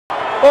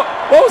What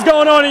was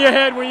going on in your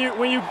head when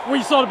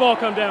you saw the ball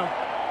come down?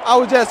 I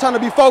was just trying to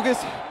be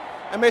focused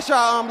and make sure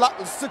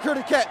I secure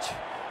the catch.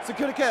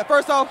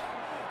 First off,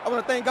 I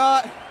want to thank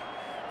God.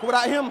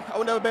 Without him, I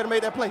would never be able to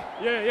make that play.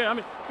 Yeah. I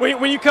mean,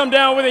 when you come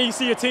down with it, and you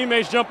see your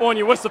teammates jump on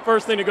you. What's the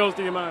first thing that goes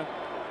through your mind?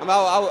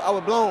 I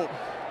was blown.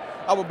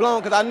 I was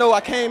blown because I know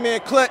I came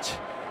in clutch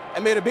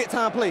and made a big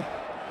time play.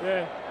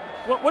 Yeah.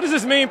 What does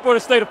this mean for the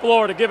state of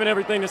Florida, given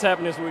everything that's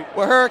happened this week?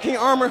 Well, Hurricane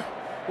Irma,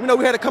 we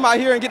had to come out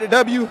here and get the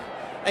W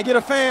and get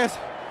a fan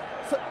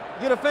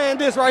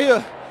this right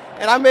here.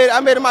 And I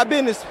made it my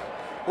business.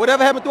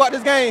 Whatever happened throughout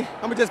this game,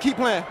 I'm gonna just keep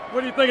playing.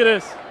 What do you think of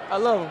this? I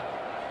love them.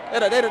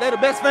 They're the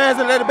best fans,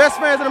 and they're the best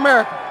fans in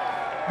America.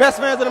 Best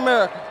fans in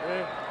America.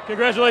 Yeah.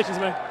 Congratulations,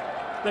 man.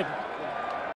 Thank you.